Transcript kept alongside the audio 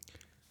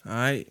All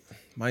right,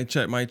 mic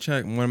check, mic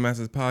check. One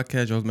Masters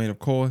podcast, yours made of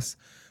course.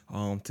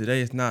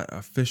 Today is not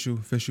official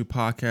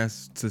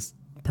podcast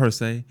per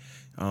se.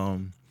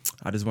 Um,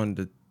 I just wanted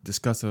to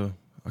discuss a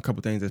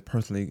couple things that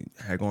personally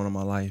had going on in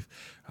my life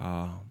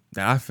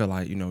that I feel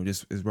like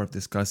just is worth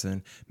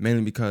discussing.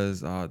 Mainly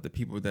because the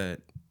people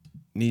that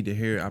need to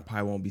hear it, I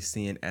probably won't be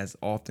seeing as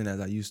often as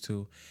I used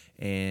to,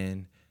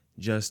 and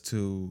just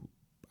to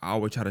I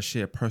always try to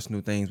share personal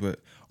things with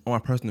on my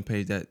personal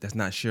page that's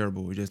not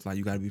shareable. It's just like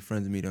you got to be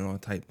friends with me, don't know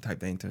type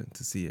thing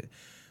to see it.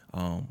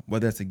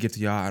 Whether that's a gift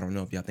to y'all, I don't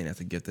know if y'all think that's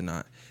a gift or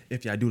not.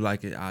 If y'all do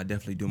like it, I'll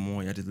definitely do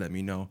more. Y'all just let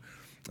me know.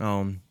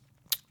 Um,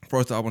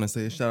 First, I want to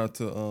say a shout out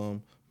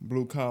to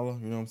Blue Collar.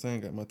 You know what I'm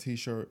saying? Got my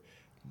T-shirt.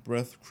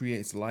 Breath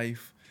creates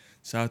life.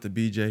 Shout out to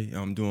BJ.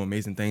 I'm doing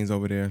amazing things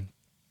over there.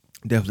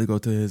 Definitely go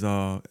to his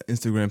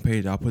Instagram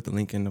page. I'll put the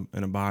link in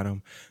the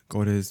bottom.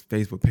 Go to his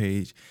Facebook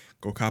page.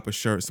 Go cop a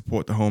shirt.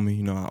 Support the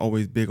homie. I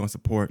always big on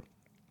support.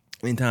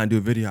 Anytime I do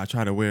a video, I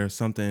try to wear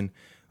something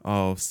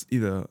of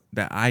either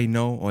that I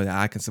know or that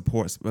I can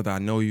support, whether I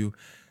know you.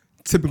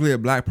 Typically a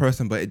black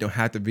person, but it don't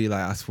have to be like,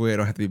 I swear it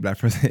don't have to be a black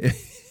person.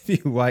 If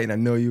you white and I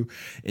know you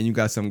and you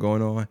got something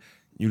going on,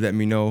 you let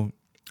me know.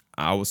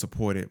 I will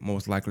support it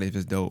most likely if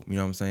it's dope. You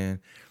know what I'm saying?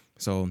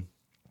 So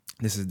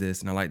this is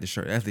this, and I like the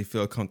shirt. I actually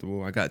feel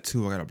comfortable. I got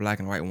two. I got a black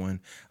and white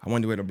one. I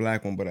wanted to wear the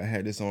black one, but I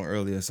had this on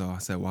earlier, so I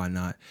said, why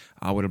not?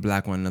 I'll wear the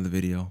black one in another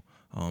video,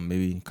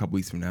 maybe a couple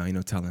weeks from now,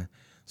 telling.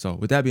 So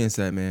with that being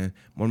said, man,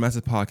 One Master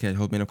Podcast,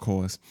 host man, of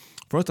course.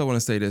 First, I want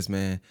to say this,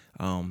 man.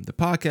 The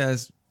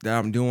podcast that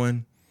I'm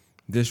doing,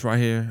 this right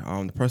here,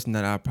 the person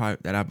that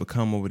I've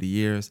become over the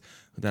years,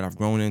 that I've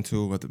grown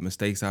into, with the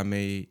mistakes I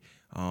made,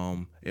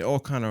 it all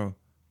kind of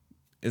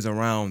is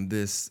around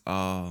this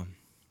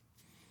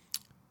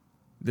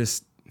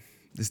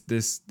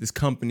this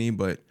company,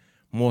 but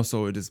more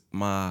so it is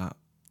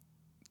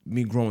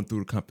me growing through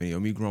the company, or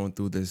me growing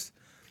through this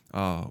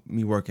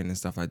me working and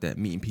stuff like that,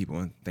 meeting people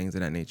and things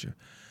of that nature.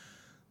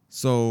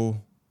 So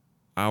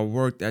I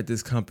worked at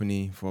this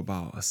company for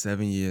about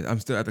 7 years. I'm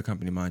still at the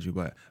company, mind you,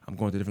 but I'm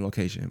going to a different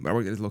location. But I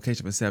worked at this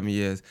location for 7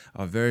 years,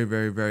 a very,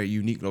 very, very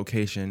unique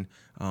location.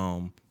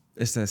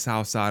 It's in the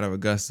south side of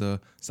Augusta,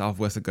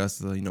 southwest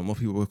Augusta. Most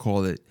people would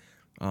call it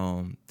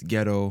the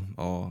ghetto,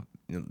 or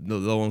the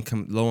low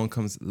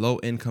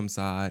income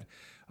side,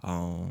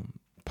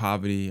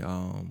 poverty.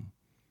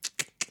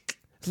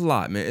 It's a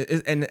lot, man.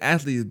 And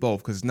actually, it's both,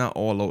 because it's not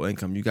all low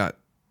income. You got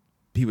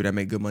people that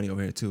make good money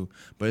over here too,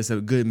 but it's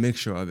a good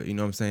mixture of it. You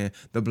know what I'm saying?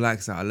 The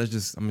black side. I'm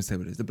gonna say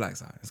what it is. The black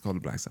side. It's called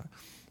the black side.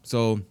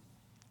 So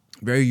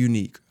very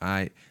unique. All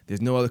right.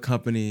 There's no other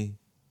company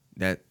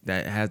that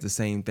has the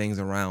same things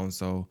around.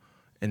 So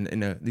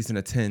at least in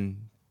a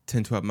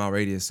 12 mile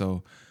radius.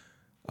 So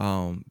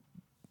um,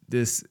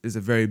 this is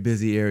a very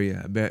busy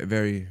area, a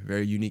very,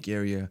 very unique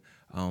area.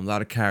 A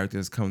lot of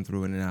characters come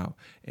through in and out.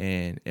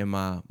 And in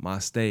my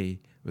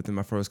stay within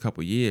my first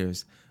couple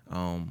years,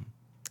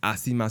 I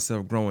see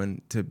myself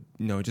growing to,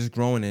 just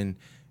growing in,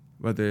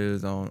 whether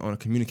it's on a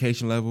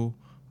communication level,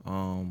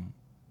 and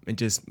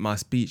just my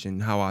speech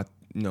and how I,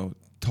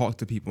 talk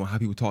to people and how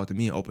people talk to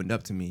me and opened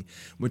up to me,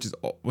 which is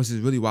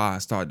really why I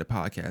started the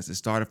podcast. It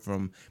started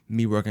from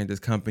me working at this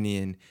company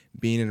and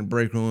being in the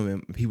break room,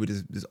 and people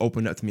just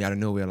opened up to me out of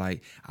nowhere.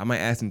 Like, I might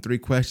ask them 3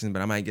 questions,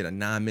 but I might get a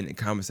 9-minute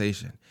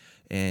conversation.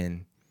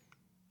 And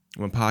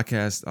when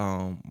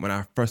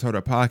I first heard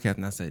a podcast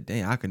and I said,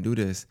 dang, I can do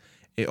this,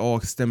 it all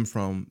stemmed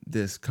from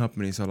this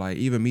company. So like,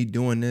 even me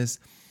doing this,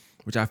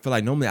 which I feel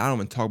like normally I don't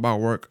even talk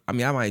about work. I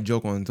mean, I might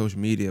joke on social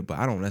media, but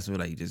I don't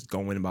necessarily like just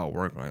go in about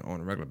work like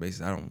on a regular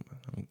basis.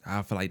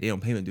 I feel like they don't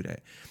pay me to do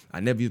that. I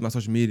never use my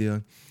social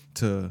media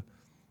to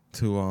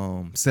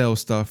sell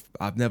stuff.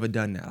 I've never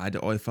done that. I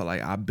always felt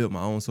like I built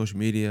my own social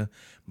media.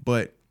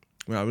 But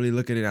when I really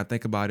look at it and I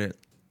think about it,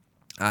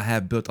 I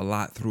have built a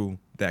lot through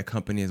that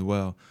company as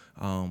well,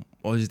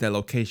 or just that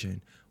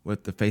location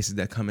with the faces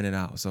that come in and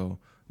out. So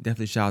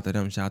definitely shout out to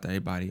them, shout out to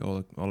everybody,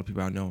 all the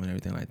people I know and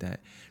everything like that.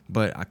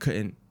 But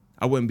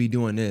I wouldn't be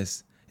doing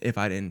this if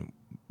I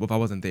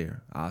wasn't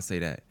there. I'll say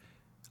that,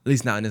 at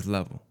least not in this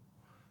level.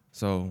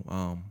 So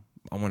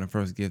I want to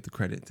first give the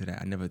credit to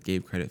that. I never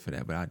gave credit for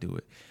that, but I do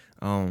it.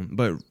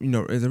 But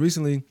as of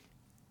recently,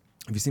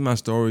 if you see my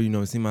story,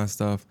 see my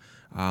stuff.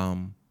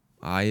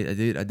 I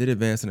did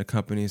advance in the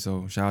company,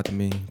 so shout out to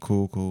me.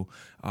 Cool.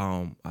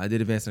 I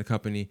did advance in the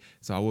company,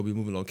 so I will be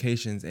moving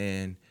locations.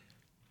 And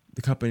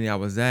the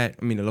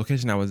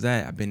location I was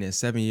at, I've been there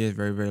 7 years,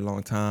 very, very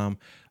long time.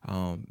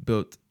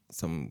 Built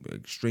some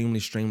extremely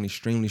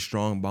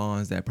strong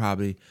bonds that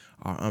probably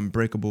are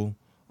unbreakable.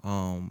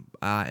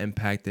 I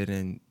impacted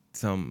in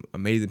some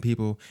amazing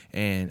people,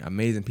 and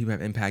amazing people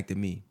have impacted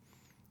me,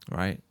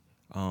 right?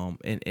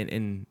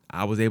 And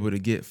I was able to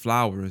get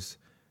flowers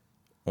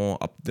on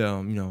up the,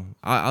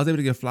 I was able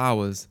to get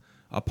flowers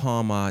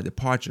upon my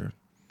departure.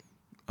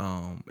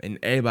 And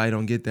everybody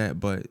don't get that,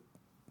 but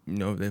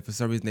for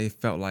some reason they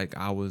felt like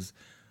I was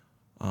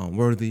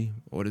worthy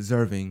or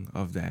deserving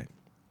of that.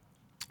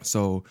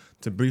 So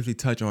to briefly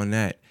touch on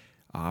that,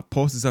 I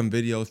posted some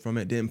videos from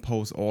it. Didn't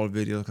post all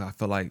videos because I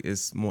feel like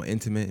it's more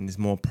intimate and it's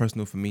more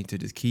personal for me to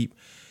just keep.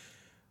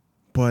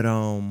 But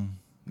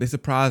they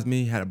surprised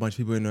me. Had a bunch of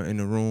people in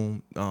the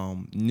room,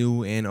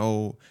 new and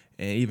old,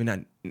 and even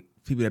that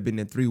people that been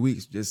there 3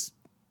 weeks just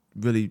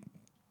really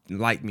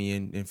like me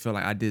and feel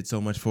like I did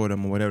so much for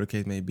them or whatever the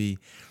case may be.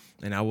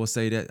 And I will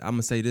say that I'm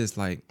gonna say this,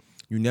 like,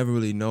 you never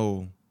really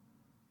know.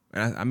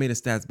 And I made a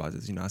stats about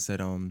this. I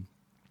said you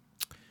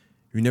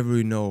never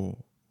really know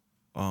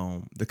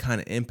the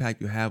kind of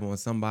impact you have on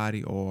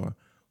somebody or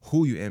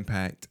who you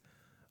impact,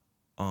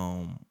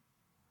 and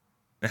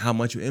how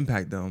much you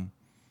impact them,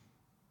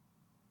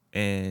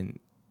 and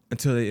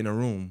until they're in a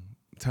room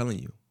telling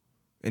you.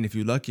 And if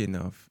you're lucky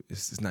enough,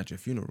 it's not your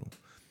funeral.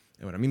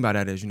 And what I mean by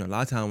that is, a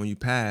lot of time when you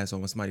pass or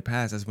when somebody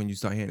passes, that's when you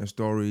start hearing their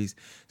stories.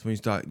 It's when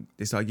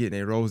they start getting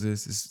their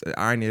roses. It's the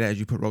irony of that is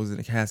you put roses in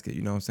a casket,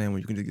 you know what I'm saying, when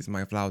you can just get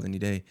somebody flowers any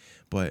day.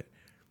 But,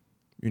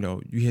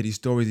 you hear these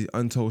stories, these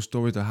untold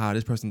stories of how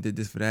this person did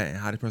this for that and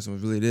how this person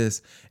was really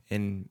this.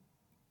 And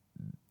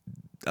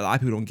a lot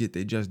of people don't get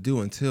their just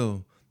due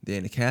until they're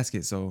in the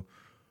casket. So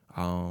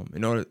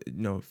in order,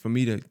 for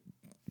me to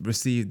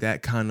receive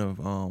that kind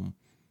of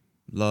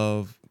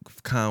love,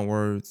 kind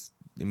words,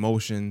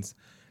 emotions,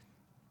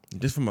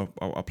 just from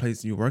a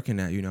place you're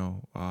working at,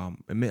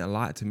 it meant a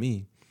lot to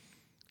me.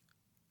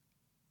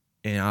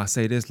 And I'll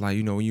say this, like,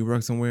 when you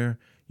work somewhere,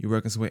 you're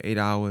working somewhere 8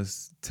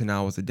 hours, 10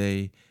 hours a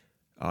day.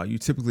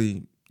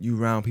 You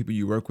around people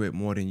you work with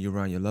more than you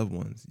around your loved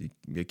ones,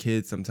 your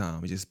kids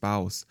sometimes, your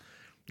spouse,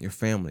 your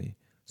family.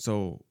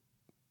 So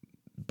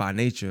by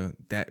nature,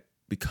 that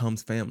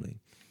becomes family,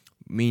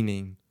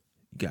 meaning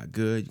you got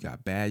good, you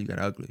got bad, you got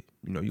ugly.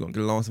 You're going to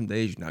get along some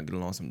days, you're not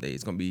getting along some days.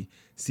 It's going to be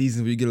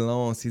seasons where you get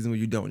along, seasons where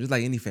you don't, just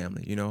like any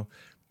family,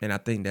 And I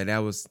think that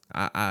was,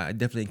 I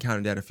definitely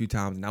encountered that a few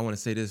times. And I want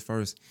to say this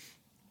first,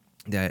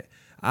 that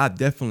I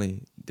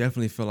definitely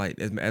feel like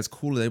as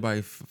cool as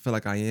everybody feel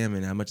like I am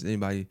and how much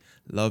anybody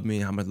love me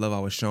and how much love I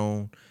was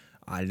shown,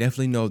 I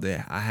definitely know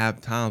that I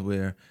have times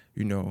where,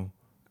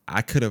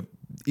 I could have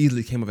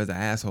easily came up as an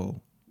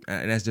asshole.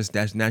 And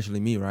that's naturally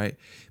me, right?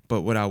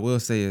 But what I will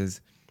say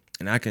is,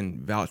 and I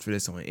can vouch for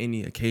this on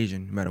any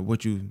occasion, no matter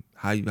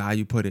how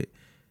you put it.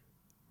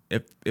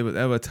 If it was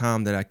ever a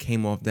time that I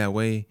came off that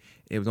way,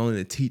 it was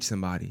only to teach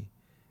somebody.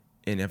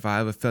 And if I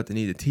ever felt the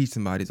need to teach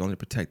somebody, it's only to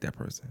protect that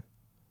person.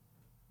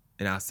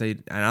 And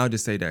I'll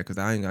just say that because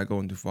I ain't got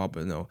going too far,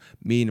 but no,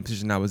 me in the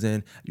position I was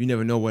in, you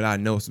never know what I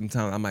know.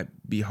 Sometimes I might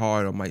be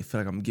hard or might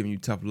feel like I'm giving you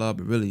tough love,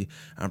 but really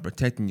I'm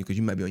protecting you because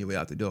you might be on your way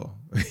out the door.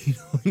 you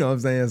know what I'm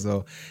saying?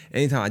 So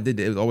anytime I did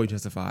that, it was always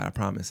justified, I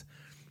promise.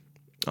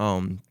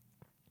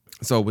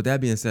 So with that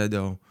being said,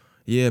 though,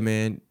 yeah,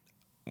 man,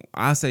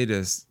 I say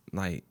this,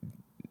 like,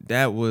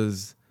 that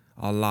was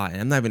a lot.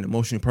 And I'm not even an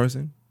emotional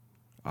person.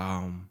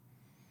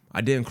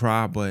 I didn't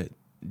cry, but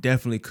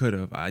definitely could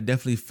have. I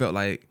definitely felt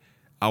like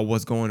I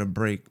was going to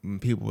break when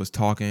people was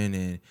talking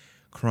and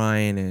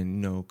crying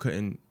and,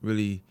 couldn't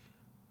really,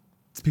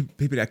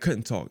 people that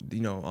couldn't talk,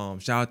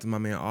 shout out to my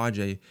man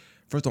RJ.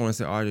 First I want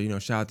to say,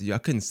 RJ, shout out to you. I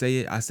couldn't say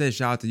it. I said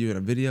shout out to you in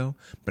a video,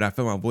 but I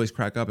felt my voice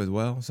crack up as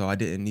well. So I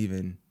didn't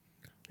even,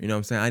 you know what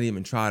I'm saying? I didn't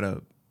even try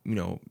to,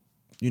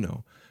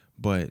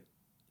 but,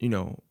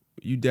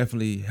 you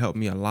definitely helped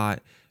me a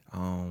lot.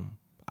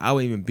 I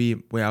wouldn't even be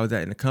where I was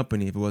at in the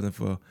company if it wasn't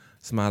for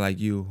somebody like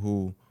you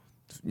who,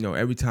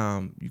 every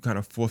time you kind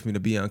of forced me to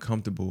be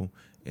uncomfortable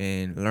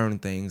and learn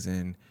things.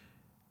 And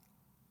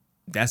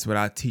that's what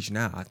I teach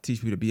now. I teach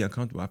people to be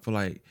uncomfortable. I feel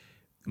like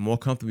the more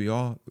comfortable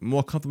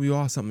you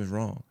are, something is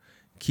wrong.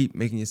 Keep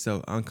making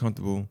yourself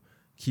uncomfortable.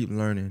 Keep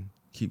learning.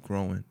 Keep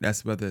growing.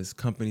 That's whether it's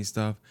company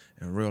stuff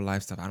and real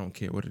life stuff. I don't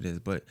care what it is,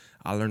 but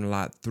I learned a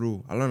lot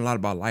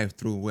about life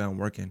through where I'm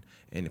working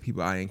and the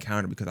people I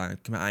encounter, because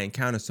I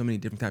encounter so many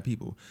different type of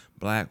people,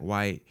 black,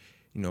 white,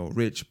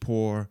 rich,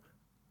 poor.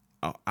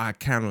 I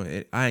encounter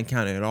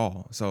it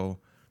all. So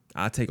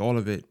I take all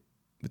of it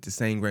with the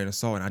same grain of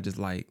salt, and I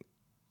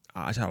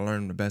try to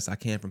learn the best I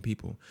can from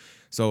people.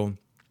 So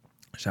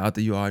shout out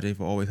to you, RJ,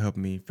 for always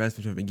helping me,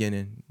 especially from the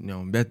beginning.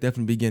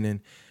 Definitely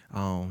beginning.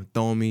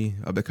 Throwing me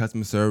up at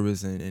customer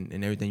service and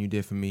everything you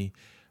did for me,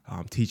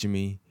 teaching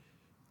me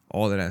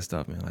all of that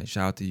stuff, man. Like,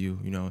 shout out to you,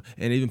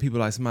 and even people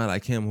like somebody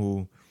like him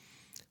who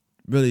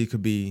really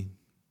could be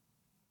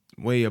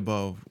way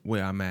above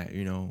where I'm at,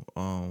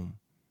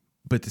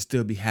 but to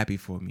still be happy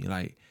for me.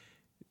 Like,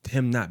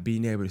 him not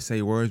being able to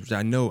say words, which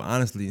I know,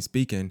 honestly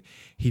speaking,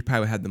 he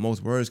probably had the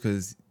most words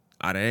because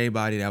out of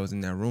everybody that was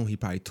in that room, he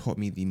probably taught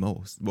me the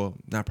most. Well,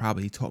 not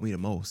probably, he taught me the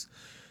most.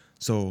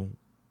 So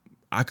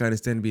I can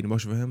understand being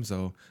emotional for him.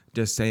 So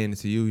just saying it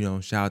to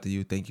you, shout out to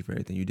you. Thank you for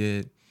everything you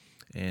did.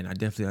 And I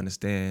definitely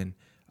understand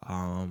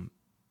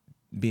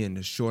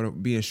being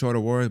shorter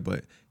words,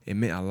 but it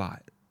meant a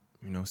lot.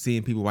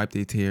 Seeing people wipe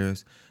their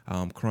tears,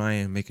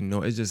 crying, making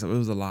noise. It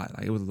was a lot.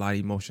 Like, it was a lot of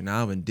emotion. I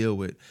don't even deal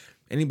with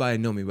anybody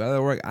know me. But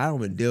at work, I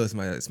don't even deal with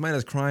somebody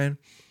that's crying.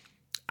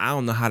 I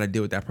don't know how to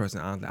deal with that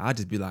person. Honestly, I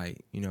just be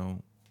like,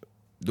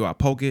 do I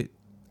poke it?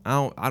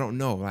 I don't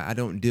know. Like, I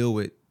don't deal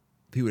with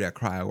people that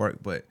cry at work,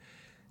 but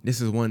this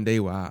is one day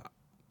where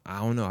I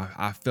don't know.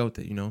 I felt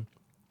it,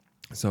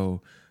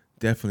 So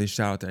definitely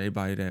shout out to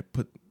everybody that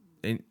put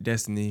in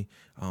Destiny,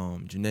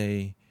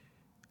 Janae,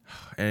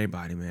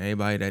 everybody, man.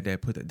 Everybody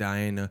that put the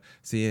Diana,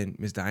 seeing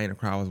Miss Diana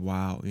cry was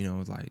wild. It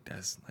was like,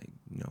 that's like,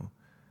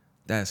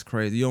 that's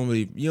crazy. You don't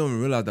even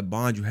realize the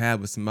bond you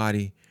have with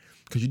somebody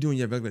because you're doing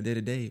your regular day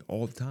to day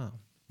all the time.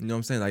 You know what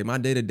I'm saying? Like my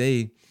day to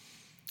day,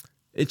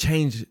 it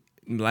changed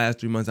in the last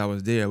 3 months I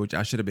was there, which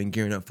I should have been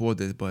gearing up for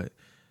this, but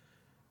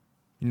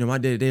my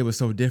day to day was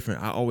so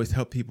different. I always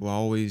helped people. I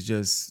always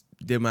just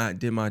did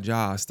my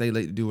job, stay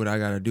late to do what I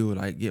gotta do,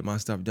 like get my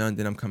stuff done.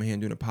 Then I'm coming here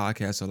and doing a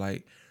podcast. So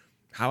like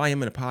how I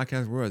am in the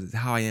podcast world is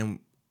how I am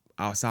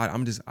outside.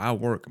 I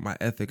work. My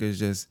ethic is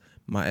just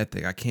my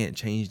ethic. I can't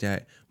change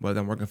that whether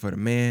I'm working for the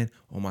man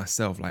or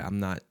myself. Like I'm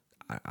not.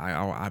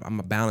 I'm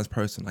a balanced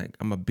person. Like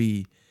I'm a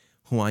be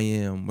who I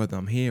am whether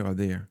I'm here or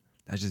there.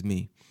 That's just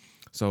me.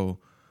 So,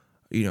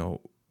 you don't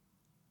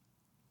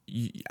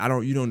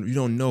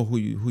know who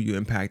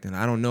you're impacting.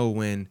 I don't know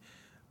when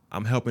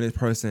I'm helping this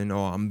person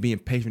or I'm being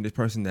patient with this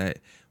person that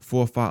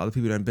 4 or 5 other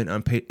people that have been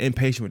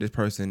impatient with this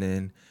person,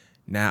 and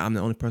now I'm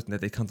the only person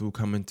that they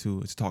coming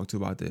to talk to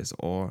about this.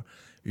 Or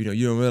you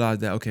don't realize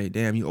that, okay,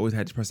 damn, you always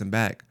had this person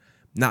back,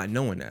 not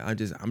knowing that.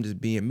 I'm just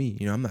being me.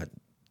 I'm not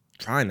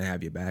trying to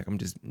have your back. I'm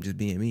just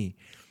being me.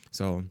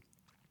 So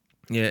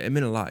yeah, it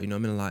meant a lot. It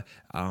meant a lot.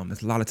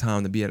 It's a lot of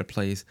time to be at a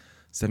place.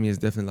 7 years is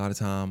definitely a lot of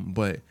time,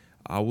 but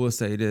I will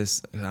say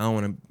this. I don't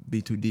want to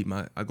be too deep.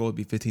 My goal would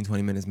be 15,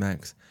 20 minutes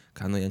max.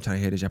 Cause I know you're trying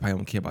to hear this. Y'all probably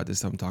don't care about this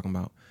stuff I'm talking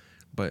about.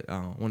 But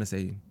I want to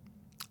say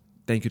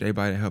thank you to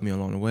everybody that helped me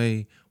along the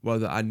way.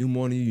 Whether I knew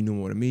more than you knew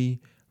more than me.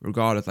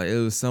 Regardless, like it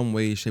was some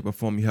way, shape, or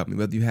form you helped me.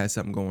 Whether you had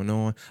something going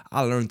on,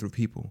 I learned through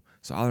people.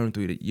 So I learned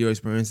through your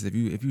experiences.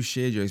 If you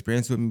shared your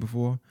experience with me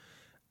before,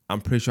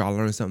 I'm pretty sure I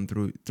learned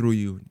something through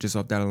you just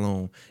off that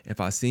alone.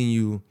 If I seen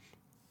you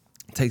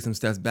take some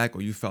steps back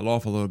or you fell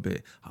off a little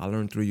bit, I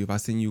learned through you. If I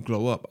seen you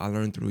glow up, I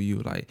learned through you.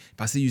 Like if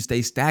I see you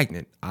stay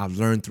stagnant, I've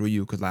learned through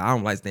you, because like I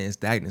don't like staying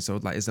stagnant. So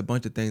it's a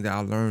bunch of things that I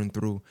learned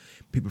through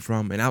people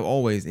from. And I've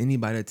always,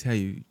 anybody that tell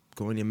you,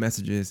 go in your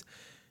messages,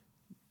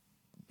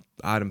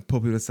 I done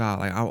put people aside.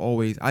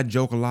 Like I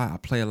joke a lot, I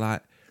play a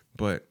lot,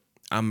 but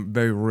I'm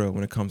very real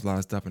when it comes to a lot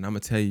of stuff. And I'm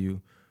gonna tell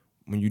you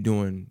when you're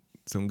doing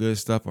some good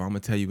stuff, or I'm gonna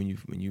tell you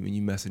when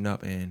you messing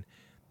up, and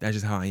that's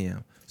just how I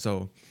am.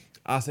 So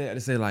I'll say that to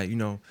say, like,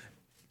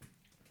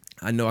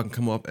 I know I can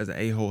come up as an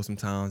a-hole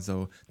sometimes,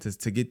 so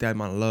to get that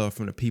amount of love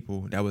from the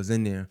people that was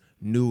in there,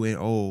 new and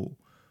old,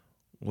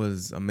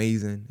 was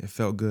amazing. It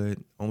felt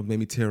good. Almost made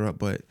me tear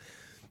up, it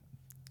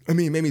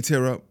made me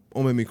tear up,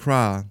 almost made me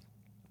cry,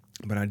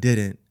 but I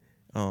didn't.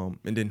 And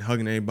then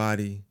hugging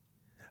everybody,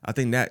 I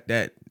think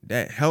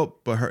that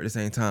helped but hurt at the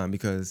same time,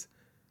 because,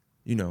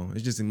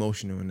 it's just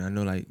emotional, and I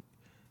know, like,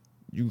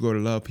 you go to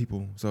love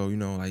people, so,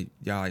 like,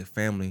 y'all like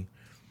family,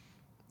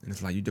 and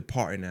it's like you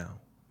departing now.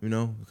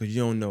 Because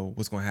you don't know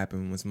what's going to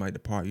happen when somebody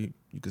depart. You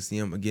could see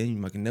them again. You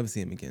might never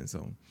see them again.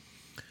 So,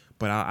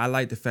 but I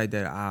like the fact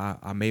that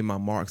I made my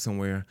mark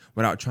somewhere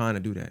without trying to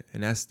do that.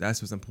 And that's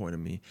what's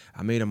important to me.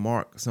 I made a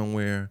mark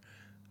somewhere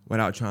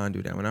without trying to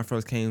do that. When I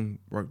first came,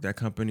 worked that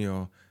company,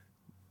 or,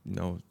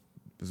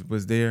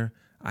 was there,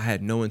 I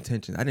had no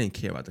intention. I didn't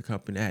care about the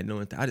company. I had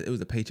no it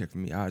was a paycheck for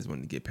me. I just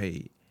wanted to get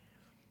paid.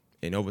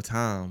 And over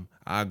time,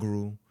 I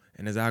grew.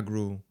 And as I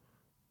grew,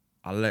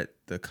 I let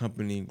the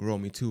company grow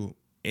me too,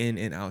 in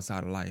and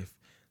outside of life.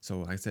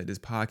 So like I said, this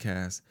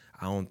podcast,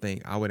 I don't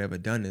think I would have ever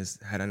done this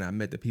had I not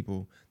met the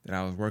people that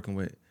I was working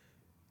with.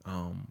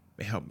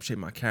 It helped shape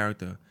my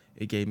character.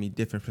 It gave me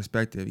different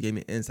perspective. It gave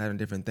me insight on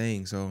different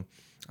things. So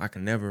I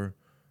can never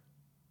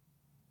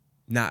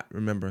not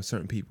remember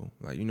certain people.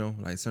 Like,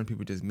 like certain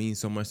people just mean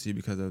so much to you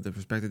because of the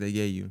perspective they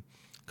gave you,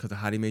 because of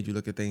how they made you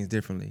look at things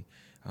differently.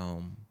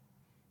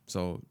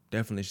 So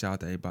definitely shout out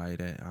to everybody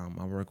that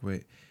I work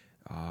with.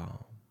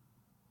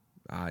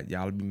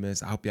 Y'all be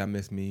missed. I hope y'all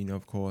miss me,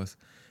 of course.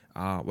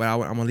 I'm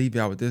gonna leave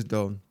y'all with this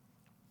though,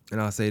 and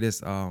I'll say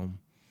this.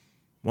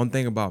 One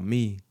thing about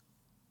me,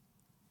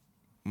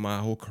 my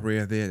whole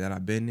career there that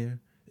I've been there,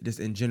 just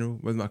in general,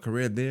 whether my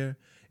career there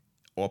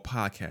or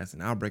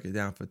podcasting, I'll break it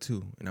down for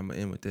two, and I'm gonna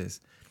end with this.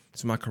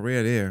 So my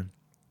career there,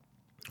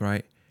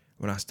 right?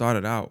 When I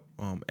started out,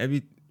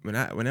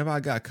 whenever I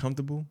got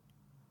comfortable,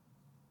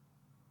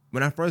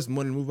 when I first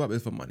wanted to move up, it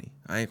was for money.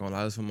 I ain't gonna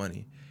lie, it was for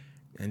money.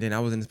 And then I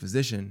was in this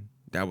position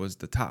that was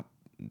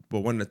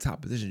one of the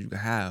top positions you could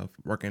have,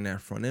 working that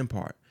front end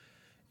part.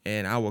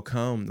 And I would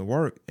come to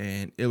work,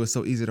 and it was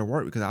so easy to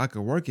work because I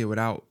could work it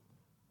without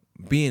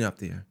being up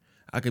there.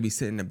 I could be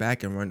sitting in the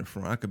back and run the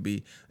front.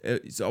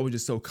 So I was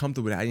just so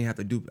comfortable that I didn't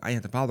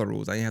have to follow the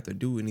rules. I didn't have to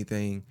do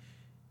anything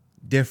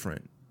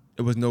different.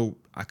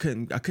 I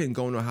couldn't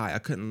go no high. I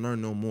couldn't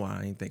learn no more.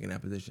 I ain't think in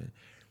that position.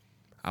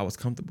 I was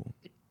comfortable.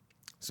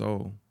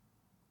 So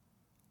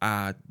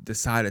I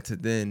decided to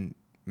then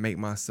make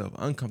myself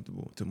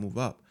uncomfortable to move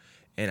up.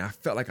 And I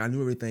felt like I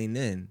knew everything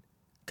then.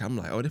 I'm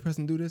like, oh, this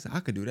person do this? I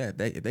could do that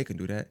if they can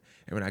do that.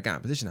 And when I got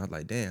in position, I was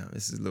like, damn,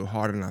 this is a little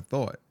harder than I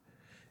thought.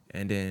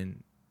 And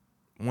then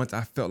once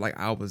I felt like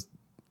I was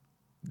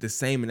the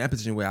same in that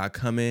position where I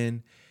come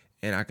in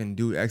and I can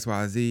do X,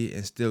 Y, Z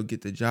and still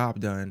get the job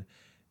done.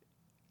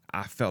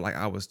 I felt like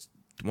I was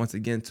once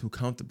again too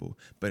comfortable.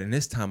 But in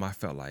this time, I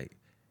felt like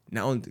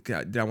not only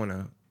did I want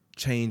to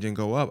change and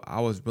go up,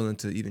 I was willing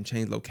to even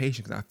change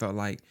location because I felt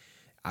like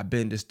I've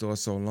been in this store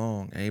so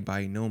long.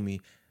 Everybody know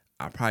me.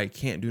 I probably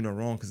can't do no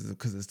wrong because of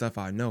the stuff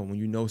I know. When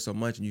you know so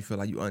much and you feel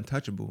like you're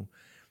untouchable,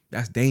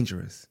 that's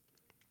dangerous.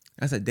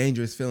 That's a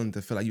dangerous feeling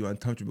to feel like you're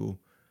untouchable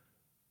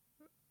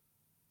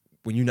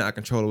when you're not in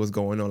control of what's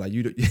going on. Like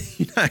you're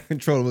not in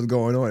control of what's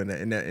going on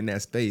in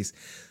that space.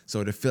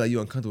 So to feel like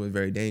you're uncomfortable is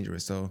very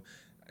dangerous. So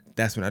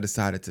that's when I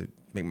decided to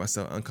make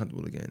myself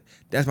uncomfortable again.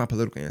 That's my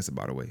political answer,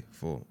 by the way,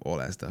 for all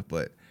that stuff.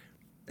 But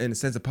in the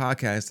sense of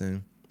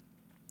podcasting,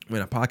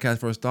 when a podcast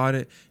first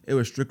started, it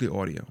was strictly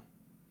audio.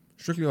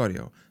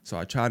 So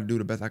I tried to do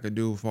the best I could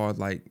do as far as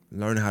like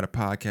learning how to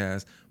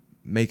podcast,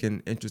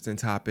 making interesting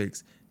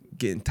topics,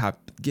 getting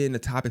the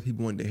topic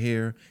people wanted to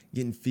hear,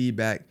 getting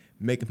feedback,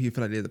 making people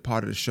feel like they're the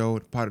part of the show,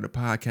 part of the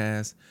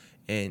podcast.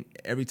 And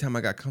every time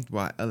I got comfortable,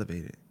 I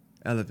elevated.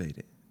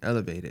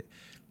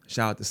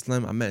 Shout out to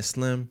Slim. I met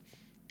Slim.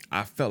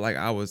 I felt like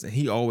I was, and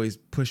he always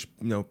preached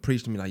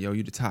to me like, yo,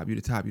 you the top.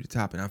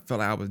 And I felt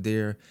like I was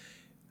there.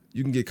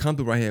 You can get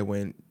comfortable right here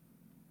when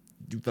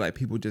you feel like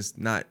people just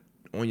not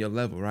on your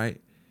level, right?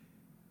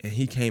 And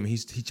he came and he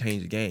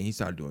changed the game. He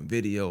started doing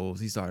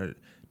videos. He started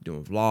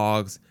doing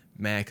vlogs,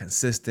 mad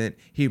consistent.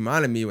 He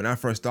reminded me when I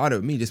first started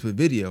with me just with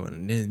video,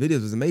 and his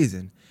videos was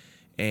amazing.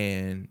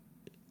 And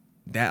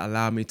that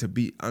allowed me to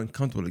be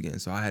uncomfortable again.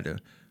 So I had to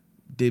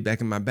dig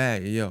back in my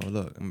bag. Yo,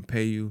 look, I'm gonna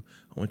pay you.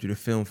 I want you to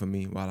film for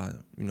me while I,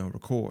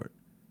 record.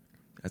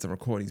 As I'm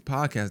recording these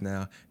podcasts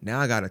now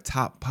I got a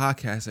top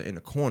podcaster in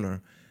the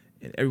corner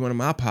in every one of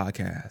my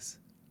podcasts.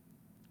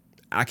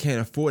 I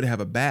can't afford to have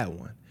a bad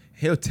one.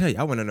 He'll tell you,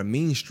 I went on a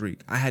mean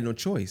streak. I had no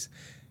choice.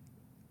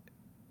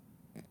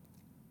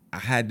 I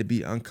had to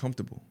be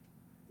uncomfortable.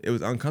 It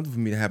was uncomfortable for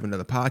me to have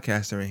another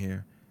podcaster in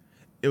here.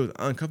 It was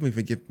uncomfortable for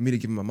me to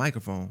give him a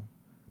microphone,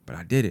 but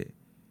I did it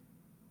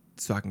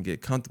so I can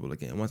get comfortable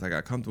again. Once I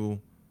got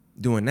comfortable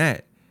doing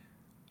that,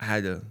 I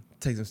had to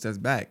take some steps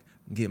back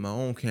and get my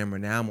own camera.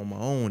 Now I'm on my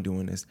own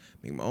doing this,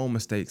 make my own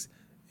mistakes.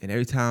 And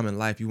every time in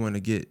life you want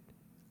to get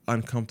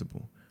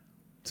uncomfortable.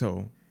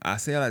 So I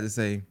say all that to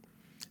say,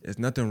 there's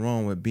nothing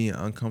wrong with being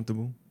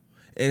uncomfortable.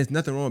 And there's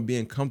nothing wrong with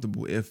being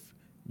comfortable if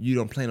you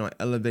don't plan on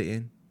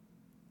elevating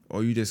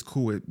or you just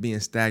cool with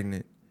being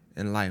stagnant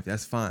in life.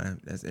 That's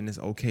fine. And it's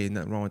okay. There's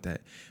nothing wrong with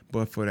that.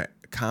 But for the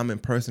common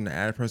person, the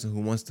average person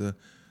who wants to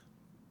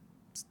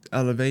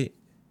elevate,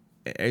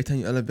 every time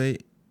you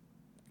elevate,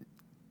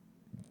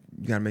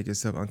 you got to make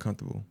yourself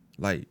uncomfortable.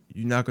 Like,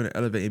 you're not going to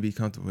elevate and be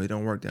comfortable. It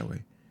don't work that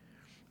way.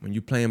 When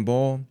you playing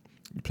ball,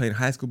 you playing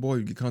high school ball,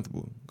 you get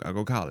comfortable. Gotta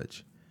go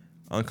college.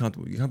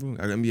 Uncomfortable. You get comfortable,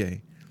 gotta go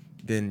NBA.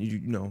 Then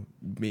you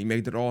make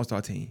it to the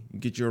All-Star team. You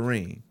get your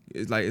ring.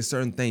 It's like it's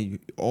certain things you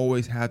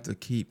always have to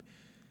keep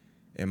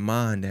in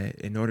mind that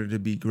in order to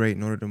be great,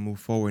 in order to move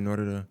forward, in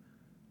order to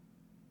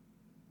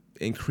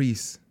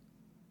increase,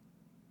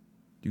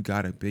 you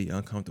gotta be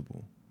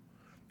uncomfortable.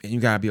 And you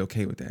gotta be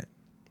okay with that.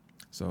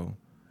 So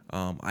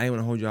I ain't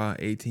wanna hold y'all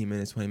 18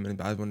 minutes, 20 minutes,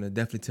 but I just wanna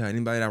definitely tell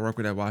anybody that I work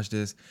with that watch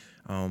this,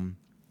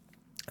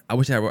 I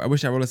wish I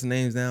wrote some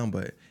names down,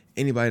 but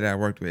anybody that I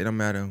worked with, it don't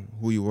matter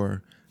who you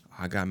were,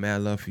 I got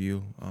mad love for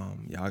you.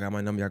 Y'all got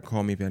my number. Y'all can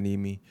call me if y'all need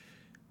me.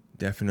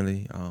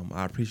 Definitely.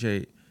 I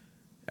appreciate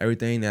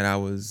everything that I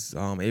was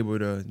able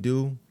to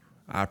do.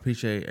 I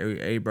appreciate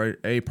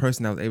every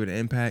person I was able to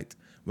impact,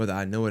 whether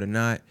I know it or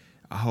not.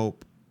 I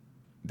hope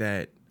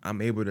that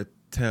I'm able to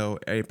tell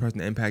every person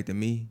that impacted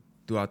me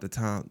throughout the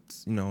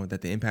times,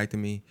 that they impacted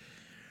me.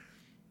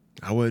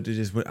 I would have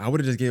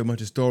just gave a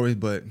bunch of stories,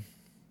 but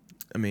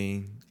I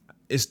mean,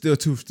 it's still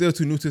too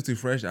new, still too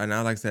fresh. And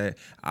like I said,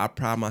 I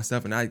pride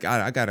myself, and I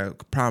got a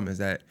promise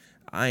that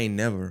I ain't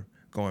never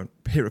going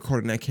to hit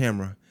record on that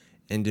camera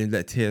and then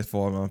let tears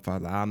fall on my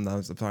father. I'm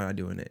probably not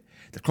doing it.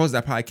 The closest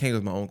I probably came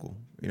was my uncle.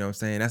 You know what I'm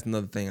saying? That's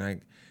another thing. I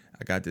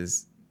got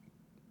this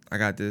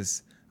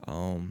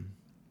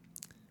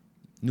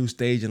new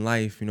stage in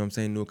life. You know what I'm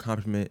saying? New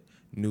accomplishment,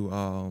 new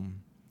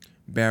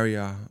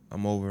barrier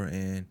I'm over,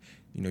 and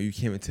you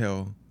can't even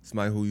tell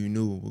somebody who you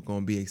knew was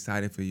gonna be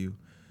excited for you.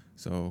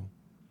 So,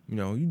 you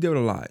did a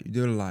lot.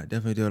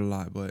 Definitely did a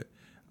lot. But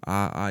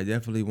I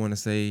definitely want to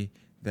say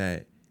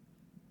that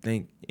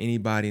thank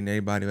anybody and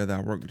everybody, whether I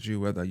work with you,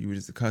 whether you were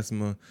just a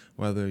customer,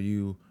 whether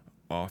you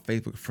are a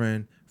Facebook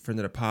friend of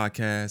the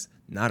podcast,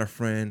 not a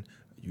friend,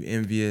 you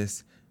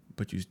envious,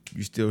 but you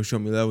still show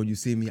me love when you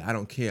see me. I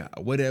don't care.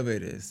 Whatever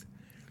it is.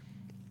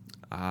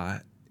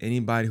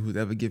 Anybody who's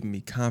ever given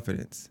me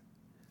confidence,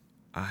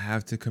 I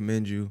have to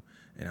commend you,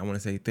 and I want to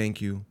say thank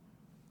you.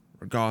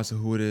 Regardless of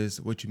who it is,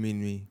 what you mean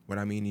to me, what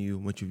I mean to you,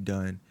 what you've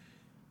done.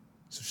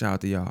 So shout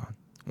out to y'all.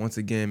 Once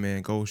again,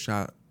 man, go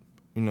shot,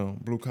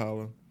 blue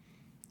collar.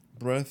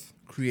 Breath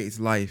creates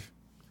life.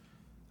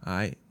 All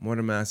right, more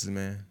than masses,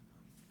 man.